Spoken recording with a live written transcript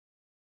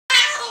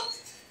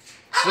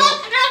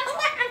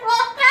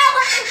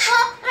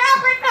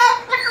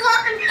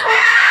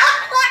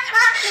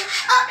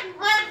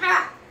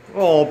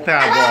Oh,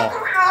 Pebble.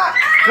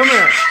 Come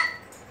here.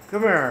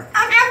 Come here.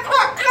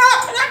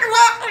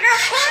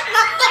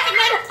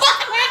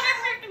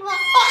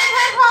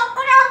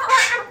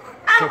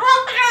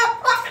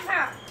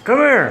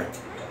 Come here.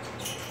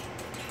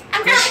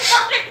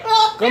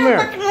 Come here.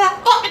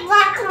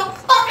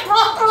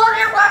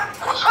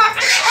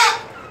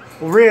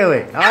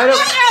 Really? I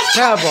don't.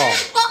 Pebble.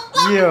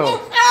 You.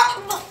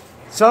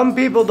 Some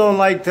people don't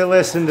like to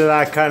listen to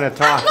that kind of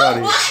talk out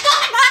of you.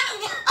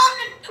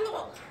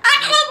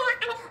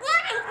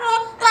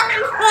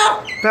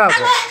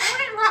 Pebble.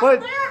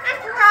 But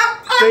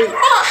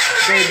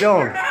they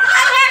don't.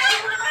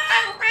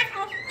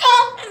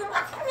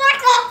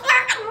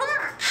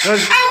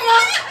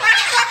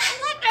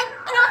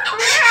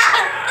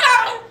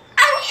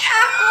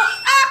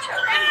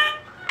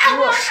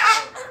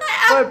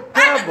 But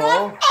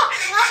Pebble,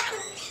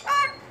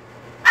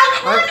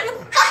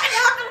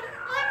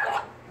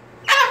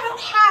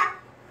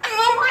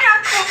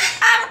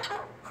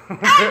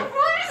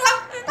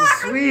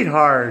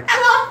 sweetheart.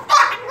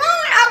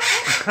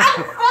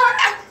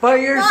 But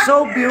you're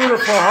so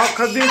beautiful. How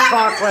could you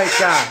talk like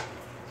that?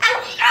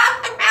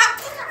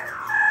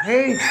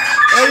 Hey,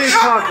 why do you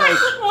talk like?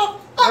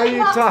 Why do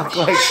you talk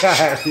like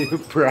that, you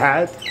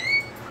brat?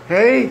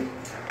 Hey.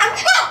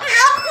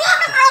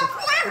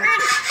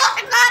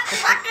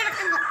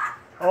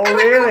 Oh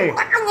really?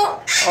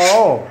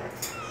 Oh,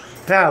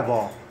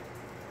 Pebble.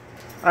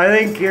 I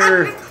think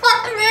you're.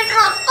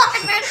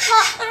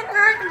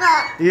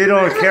 You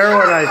don't care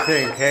what I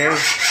think, hey?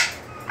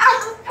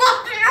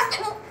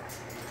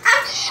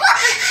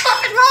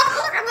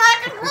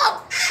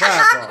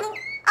 Pebble.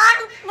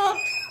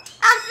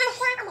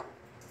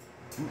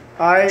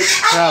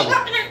 Pebble.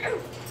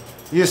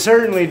 You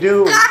certainly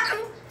do.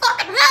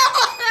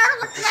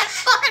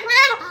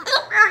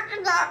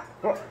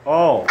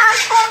 Oh.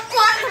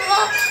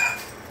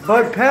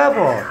 But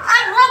Pebble.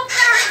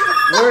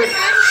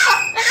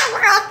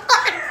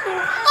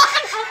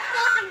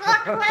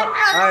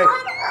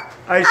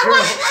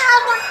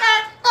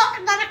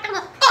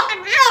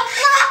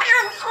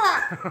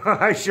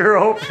 I sure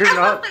hope you're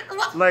not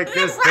like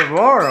this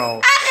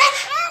tomorrow.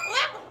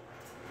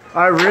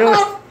 I really.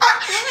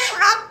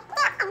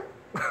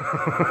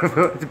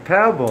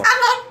 Pebble.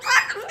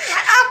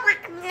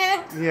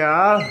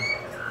 Yeah.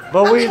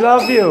 But we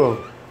love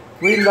you.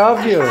 We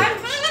love you.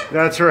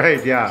 That's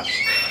right, yeah.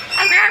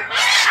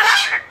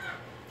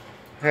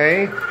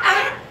 Hey?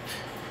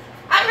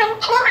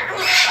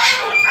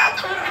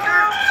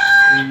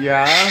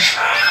 Yeah?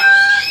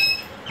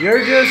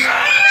 You're just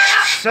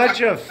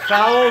such a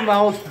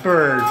foul-mouthed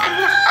bird.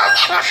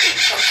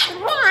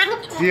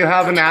 Do you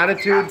have an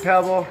attitude,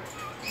 Pebble?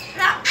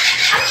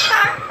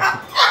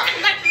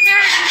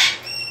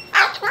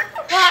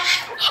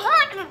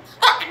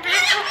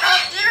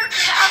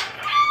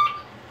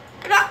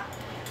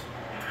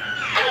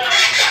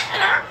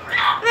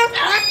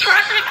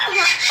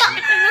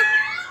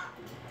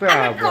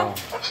 Pebble.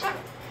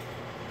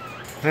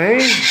 Hey?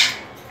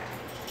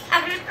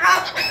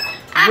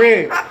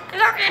 Wait,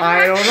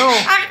 I don't know.